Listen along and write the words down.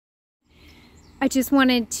I just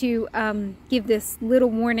wanted to give this little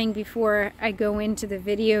warning before I go into the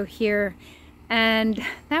video here. And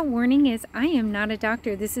that warning is I am not a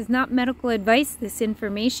doctor. This is not medical advice. This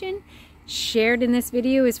information shared in this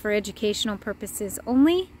video is for educational purposes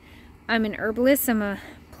only. I'm an herbalist. I'm a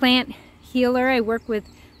plant healer. I work with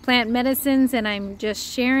plant medicines, and I'm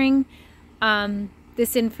just sharing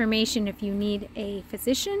this information. If you need a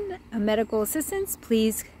physician, a medical assistance,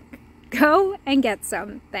 please go and get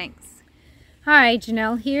some. Thanks. Hi,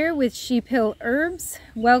 Janelle here with Sheep Hill Herbs.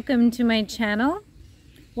 Welcome to my channel.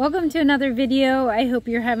 Welcome to another video. I hope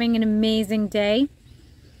you're having an amazing day.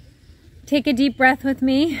 Take a deep breath with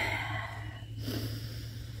me.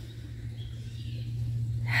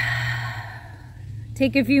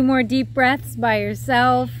 Take a few more deep breaths by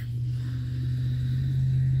yourself.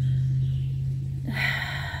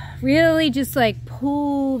 Really just like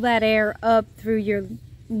pull that air up through your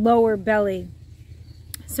lower belly.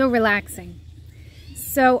 So relaxing.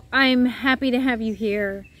 So I'm happy to have you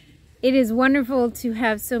here. It is wonderful to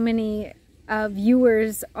have so many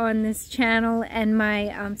viewers on this channel, and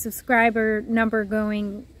my subscriber number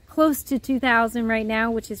going close to 2,000 right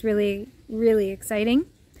now, which is really, really exciting.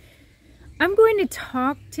 I'm going to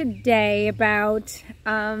talk today about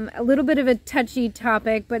a little bit of a touchy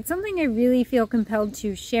topic, but something I really feel compelled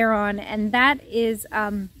to share on, and that is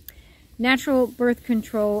natural birth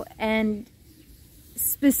control, and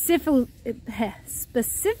specifically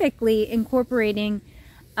incorporating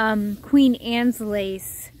Queen Anne's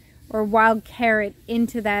lace or wild carrot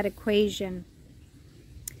into that equation.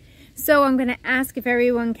 So I'm going to ask if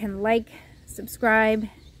everyone can like, subscribe,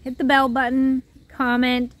 hit the bell button,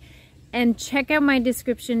 comment, and check out my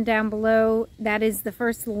description down below. That is the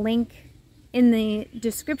first link in the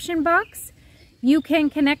description box. You can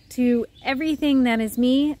connect to everything that is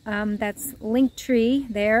me. That's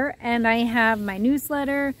Linktree there. And I have my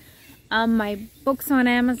newsletter, my books on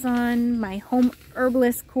Amazon, my home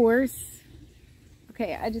herbalist course.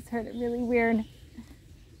 Okay, I just heard it really weird.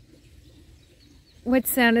 What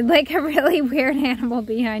sounded like a really weird animal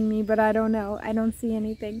behind me, but I don't know. I don't see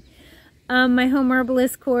anything. My home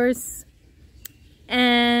herbalist course,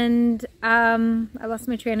 and I lost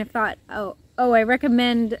my train of thought. Oh, I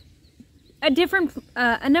recommend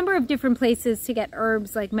a number of different places to get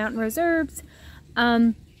herbs, like Mountain Rose Herbs.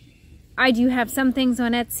 I do have some things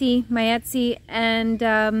on Etsy, my Etsy, and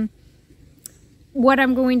what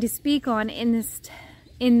I'm going to speak on in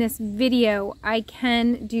this video, I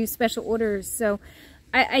can do special orders. So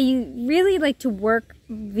I really like to work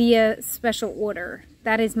via special order.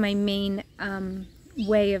 That is my main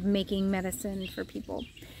way of making medicine for people.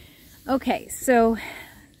 Okay, so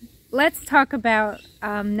let's talk about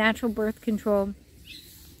natural birth control.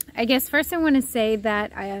 I guess first I want to say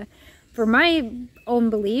that for my own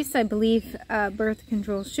beliefs, I believe birth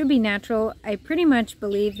control should be natural. I pretty much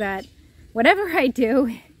believe that whatever I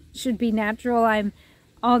do should be natural. I'm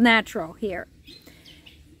all natural here.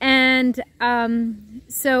 And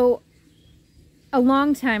so a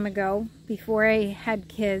long time ago, before I had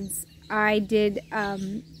kids, I did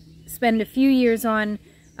spend a few years on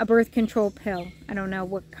a birth control pill. I don't know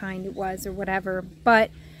what kind it was or whatever, but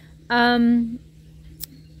I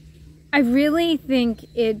really think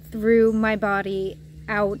it threw my body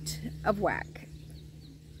out of whack.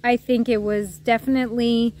 I think it was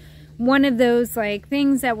definitely one of those like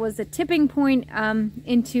things that was a tipping point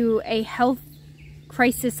into a health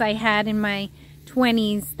crisis I had in my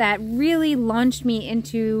 20s that really launched me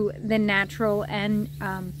into the natural and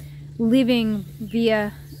living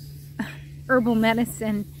via herbal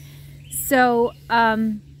medicine. So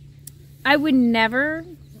I would never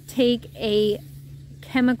take a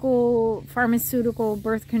chemical, pharmaceutical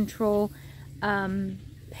birth control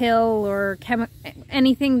pill or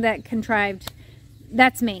anything that contrived.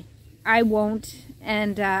 That's me. I won't.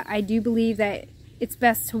 And I do believe that it's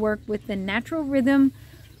best to work with the natural rhythm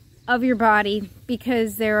of your body,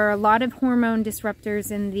 because there are a lot of hormone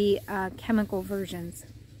disruptors in the chemical versions.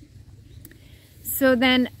 So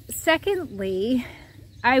then, secondly,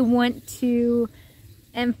 I want to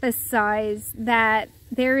emphasize that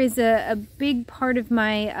there is a big part of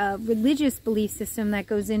my religious belief system that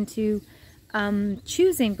goes into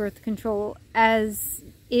choosing birth control, as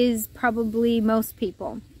is probably most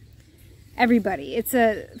people. Everybody. It's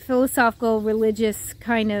a philosophical, religious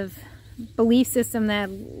kind of belief system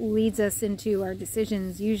that leads us into our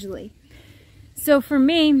decisions usually. So for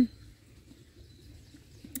me,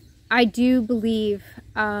 I do believe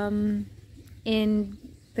in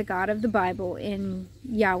the God of the Bible, in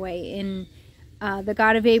Yahweh, in the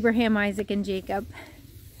God of Abraham, Isaac, and Jacob.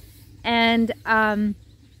 And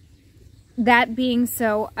that being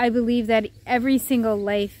so, I believe that every single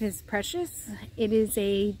life is precious. It is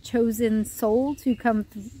a chosen soul to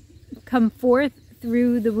come forth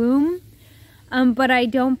through the womb. But I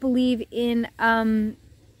don't believe in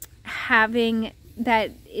having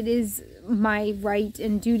that it is my right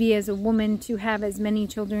and duty as a woman to have as many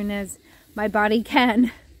children as my body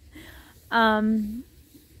can.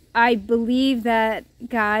 I believe that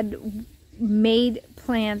God made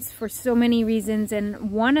plants for so many reasons,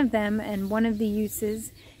 and one of them, and one of the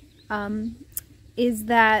uses, is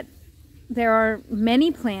that there are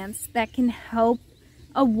many plants that can help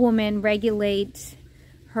a woman regulate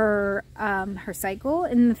her cycle,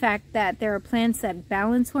 in the fact that there are plants that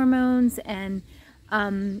balance hormones and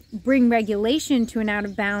bring regulation to an out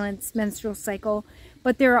of balance menstrual cycle,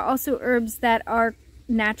 but there are also herbs that are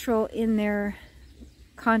natural in their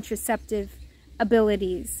contraceptive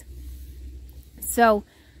abilities. So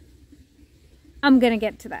I'm gonna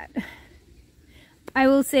get to that. I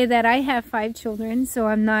will say that I have 5 children, so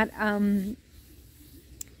I'm not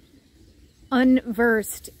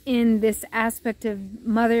unversed in this aspect of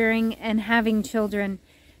mothering and having children.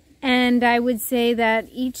 And I would say that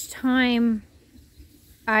each time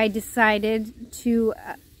I decided to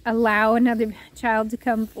allow another child to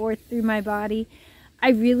come forth through my body, I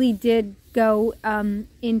really did go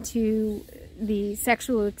into the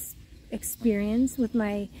sexual experience with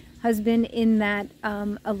my husband in that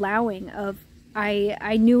allowing of,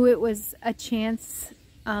 I knew it was a chance,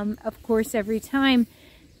 of course, every time,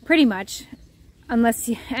 pretty much, unless,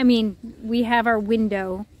 I mean, we have our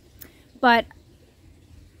window, but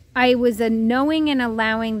I was knowing and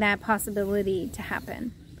allowing that possibility to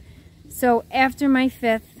happen. So after my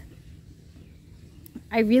 5th,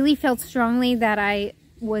 I really felt strongly that I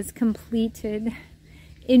was completed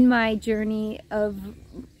in my journey of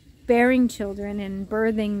bearing children and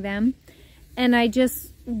birthing them, and I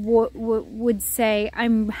just would say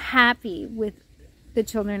I'm happy with the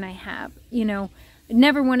children I have. You know, I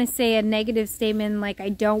never want to say a negative statement like I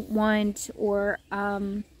don't want, or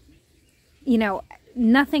you know,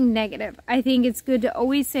 nothing negative. I think it's good to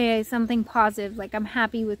always say something positive, like I'm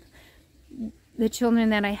happy with the children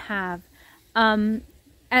that I have.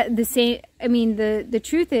 At the same, I mean, the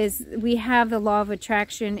truth is we have the law of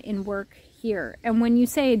attraction in work here. And when you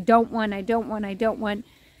say I don't want, I don't want, I don't want,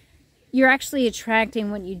 you're actually attracting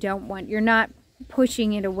what you don't want. You're not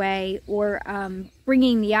pushing it away or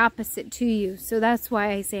bringing the opposite to you. So that's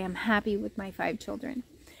why I say I'm happy with my 5 children.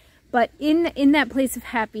 But in that place of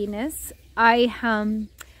happiness, I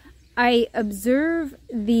observe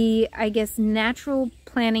the, I guess, natural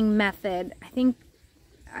planning method. I think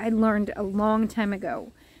I learned a long time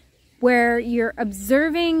ago, where you're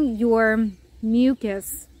observing your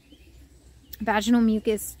mucus, vaginal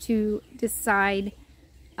mucus, to decide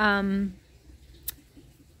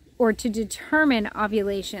or to determine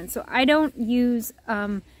ovulation. So I don't use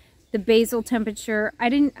the basal temperature. I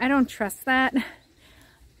don't trust that.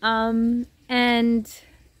 And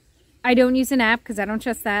I don't use an app because I don't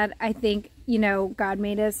trust that. I think, you know, God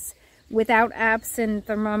made us without apps and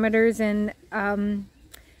thermometers, and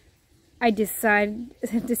I decided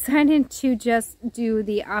to just do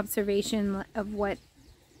the observation of what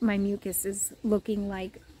my mucus is looking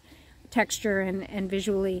like, texture and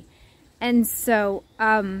visually. And so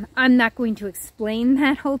I'm not going to explain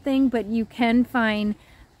that whole thing, but you can find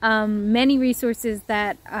many resources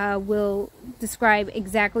that will describe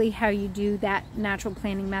exactly how you do that natural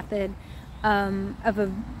planning method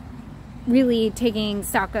of really taking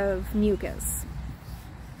stock of mucus.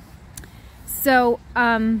 So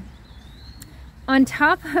on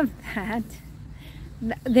top of that,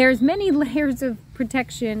 there's many layers of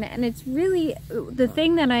protection, and it's really the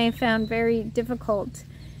thing that I have found very difficult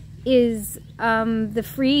is the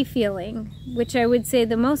free feeling, which I would say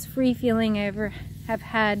the most free feeling I ever have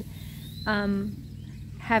had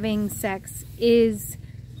having sex is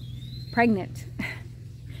pregnant,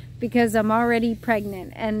 because I'm already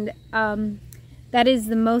pregnant, and that is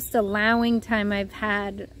the most allowing time I've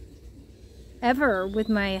had ever with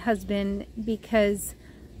my husband, because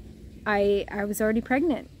I was already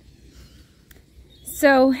pregnant.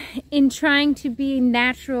 So in trying to be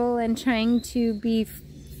natural and trying to be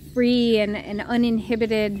free and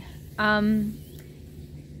uninhibited,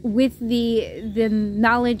 with the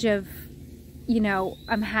knowledge of, you know,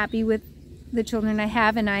 I'm happy with the children I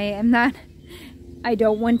have, and I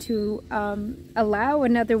don't want to allow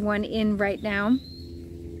another one in right now.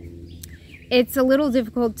 It's a little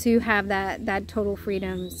difficult to have that total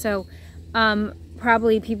freedom. So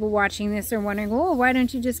probably people watching this are wondering, oh, why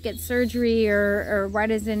don't you just get surgery, or why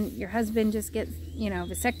doesn't your husband just get, you know,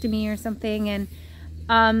 vasectomy or something? And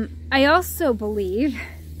I also believe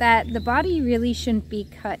that the body really shouldn't be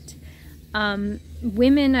cut.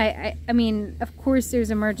 Women, I mean, of course there's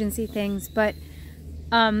emergency things, but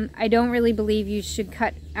I don't really believe you should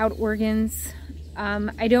cut out organs.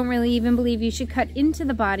 I don't really even believe you should cut into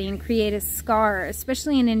the body and create a scar,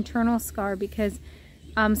 especially an internal scar, because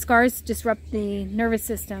scars disrupt the nervous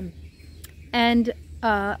system. And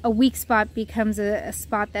a weak spot becomes a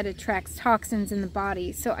spot that attracts toxins in the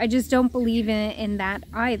body. So I just don't believe in that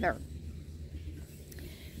either.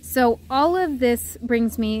 So all of this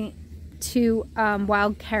brings me to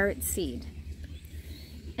wild carrot seed.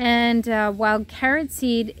 And wild carrot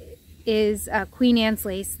seed is Queen Anne's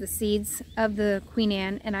lace, the seeds of the Queen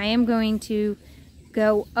Anne. And I am going to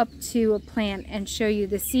go up to a plant and show you.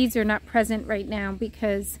 The seeds are not present right now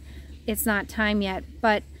because it's not time yet.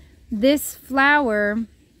 But this flower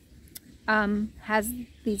has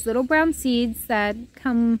these little brown seeds that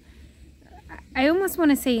come, I almost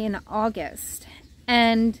want to say in August.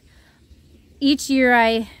 And each year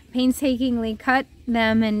I painstakingly cut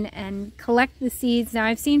them and collect the seeds. Now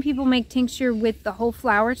I've seen people make tincture with the whole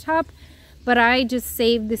flower top, but I just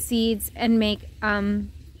save the seeds and make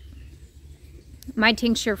my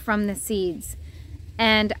tincture from the seeds.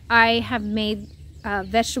 And I have made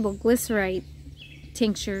vegetable glycerite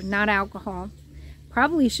tincture, not alcohol.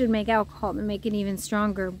 Probably should make alcohol to make it even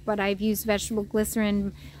stronger, but I've used vegetable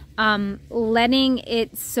glycerin, letting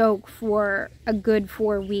it soak for a good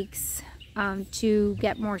 4 weeks to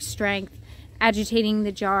get more strength, agitating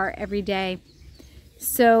the jar every day.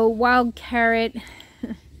 So wild carrot,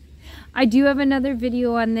 I do have another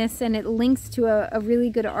video on this, and it links to a really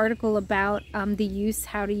good article about the use,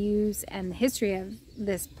 how to use, and the history of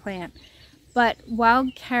this plant. But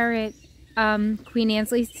wild carrot, Queen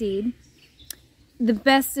Anne's lace seed, the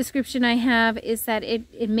best description I have is that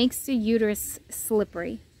it makes the uterus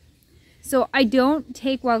slippery. So I don't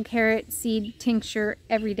take wild carrot seed tincture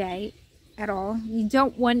every day at all. You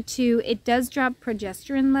don't want to. It does drop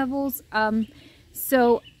progesterone levels.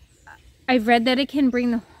 So I've read that it can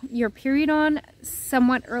bring your period on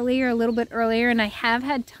somewhat earlier, a little bit earlier, and I have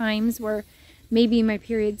had times where maybe my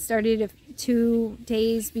period started 2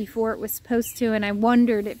 days before it was supposed to, and I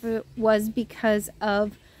wondered if it was because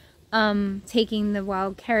of taking the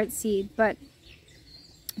wild carrot seed. But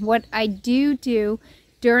what I do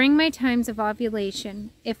during my times of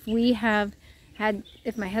ovulation, if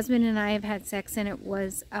my husband and I have had sex and it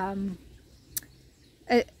was,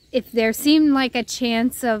 if there seemed like a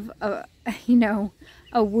chance of, you know,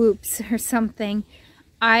 a whoops or something,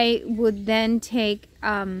 I would then take,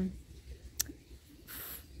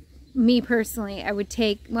 me personally, I would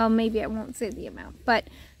take, well, maybe I won't say the amount, but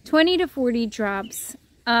 20 to 40 drops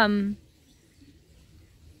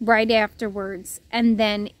right afterwards, and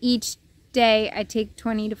then each day I take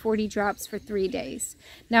 20 to 40 drops for 3 days.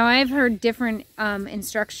 Now I've heard different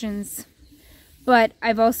instructions, but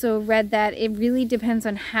I've also read that it really depends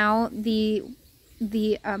on how the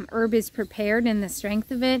herb is prepared and the strength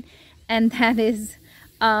of it, and that is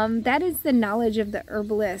the knowledge of the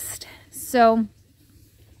herbalist. So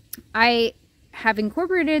I have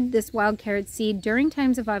incorporated this wild carrot seed during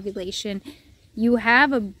times of ovulation. You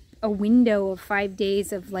have a window of 5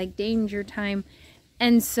 days of like danger time,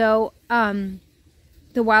 and so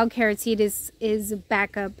the wild carrot seed is a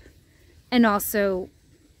backup, and also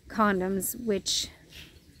condoms, which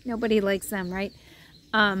nobody likes them, right?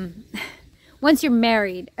 Once you're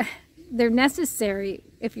married, they're necessary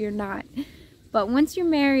if you're not, but once you're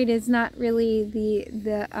married, it's not really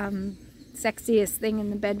the sexiest thing in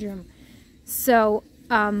the bedroom. So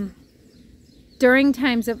during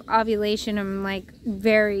times of ovulation, I'm like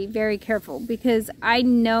very, very careful, because I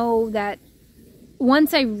know that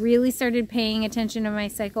once I really started paying attention to my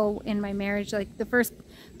cycle in my marriage, like the first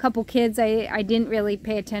couple kids, I didn't really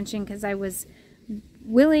pay attention because I was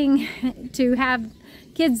willing to have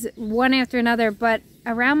kids one after another. But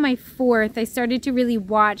around my 4th, I started to really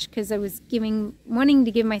watch, because I was wanting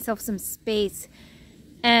to give myself some space.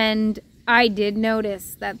 And I did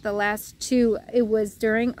notice that the last 2, it was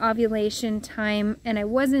during ovulation time, and I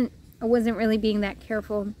wasn't really being that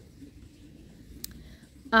careful.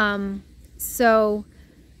 So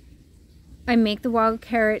I make the wild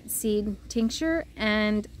carrot seed tincture,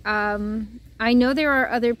 and I know there are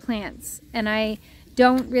other plants, and I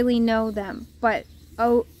don't really know them, but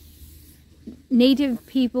native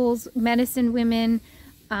peoples, medicine women,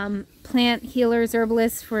 plant healers,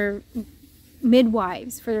 herbalists, for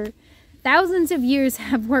midwives, for thousands of years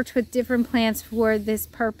have worked with different plants for this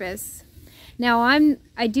purpose. Now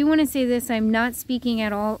I do want to say this, I'm not speaking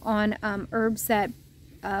at all on herbs that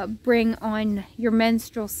bring on your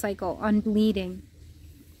menstrual cycle, on bleeding.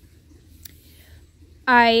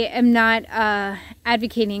 I am not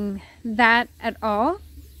advocating that at all.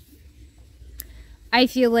 I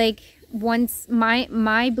feel like once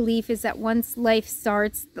my belief is that once life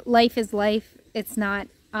starts, life is life. It's not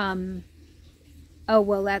oh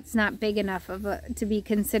well, that's not big enough to be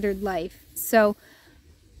considered life. So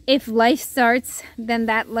if life starts, then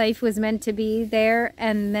that life was meant to be there,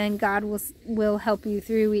 and then God will help you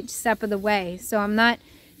through each step of the way. So I'm not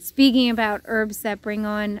speaking about herbs that bring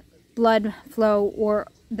on blood flow or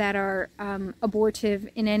that are abortive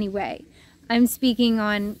in any way. I'm speaking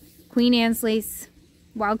on Queen Anne's lace,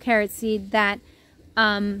 wild carrot seed, that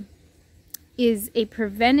is a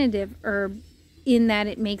preventative herb in that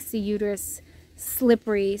it makes the uterus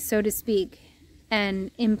slippery, so to speak, and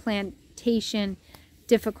implantation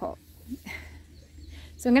difficult.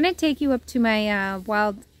 So I'm going to take you up to my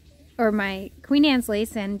my Queen Anne's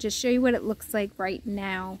lace and just show you what it looks like right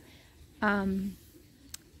now,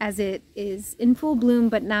 as it is in full bloom,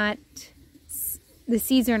 but not, the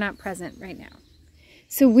seeds are not present right now.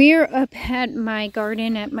 So we're up at my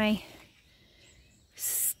garden at my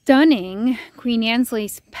stunning Queen Anne's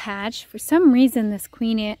lace patch. For some reason this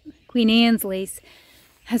Queen Anne's lace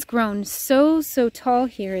has grown so tall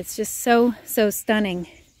here. It's just so stunning.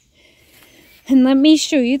 And let me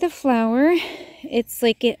show you the flower. It's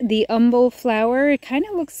like the umbel flower. It kind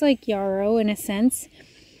of looks like yarrow in a sense.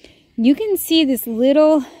 You can see this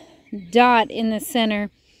little dot in the center.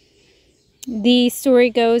 The story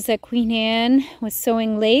goes that Queen Anne was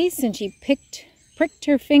sewing lace and she pricked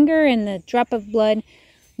her finger, and the drop of blood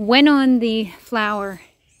went on the flower.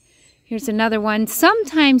 Here's another one.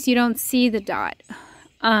 Sometimes you don't see the dot.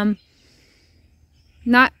 I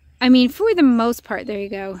mean, for the most part, there you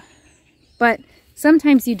go. But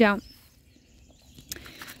sometimes you don't.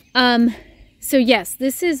 So yes,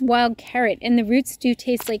 this is wild carrot, and the roots do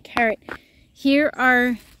taste like carrot. Here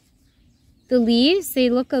are the leaves. They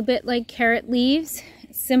look a bit like carrot leaves.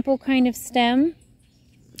 Simple kind of stem.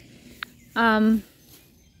 So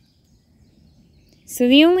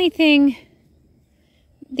the only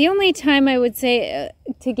time I would say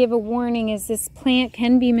to give a warning is this plant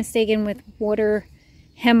can be mistaken with water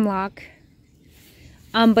hemlock.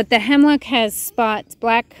 But the hemlock has spots,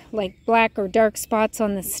 black or dark spots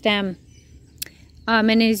on the stem. And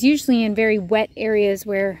it is usually in very wet areas,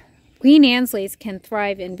 where Queen Anne's lace can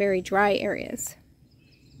thrive in very dry areas.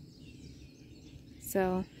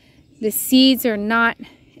 So the seeds are not,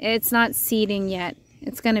 it's not seeding yet.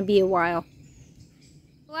 It's going to be a while.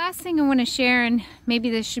 The last thing I want to share, and maybe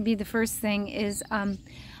this should be the first thing, is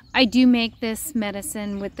I do make this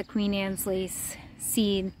medicine with the Queen Anne's lace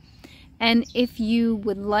seed. And if you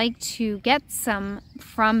would like to get some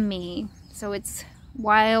from me, so it's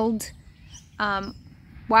wild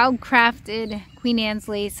crafted Queen Anne's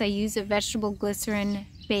lace. I use a vegetable glycerin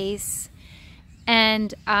base,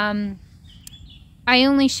 and I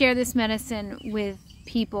only share this medicine with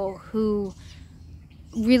people who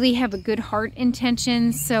really have a good heart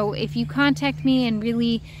intention. So if you contact me and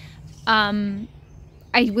really, I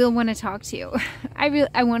will want to talk to you. I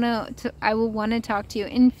will want to talk to you.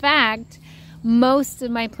 In fact, most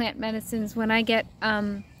of my plant medicines, when I get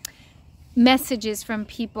messages from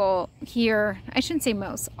people here, I shouldn't say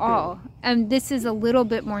most, all, and this is a little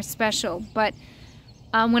bit more special, but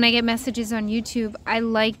when I get messages on YouTube, I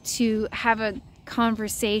like to have a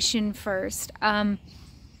conversation first. All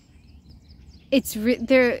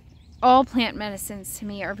plant medicines to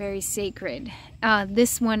me are very sacred.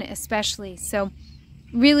 This one especially. So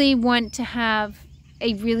really want to have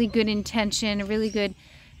a really good intention, a really good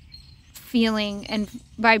feeling and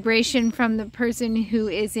vibration from the person who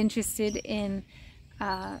is interested in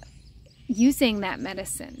using that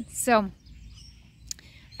medicine. So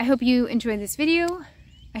I hope you enjoyed this video.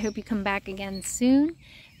 I hope you come back again soon.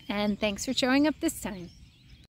 And thanks for showing up this time.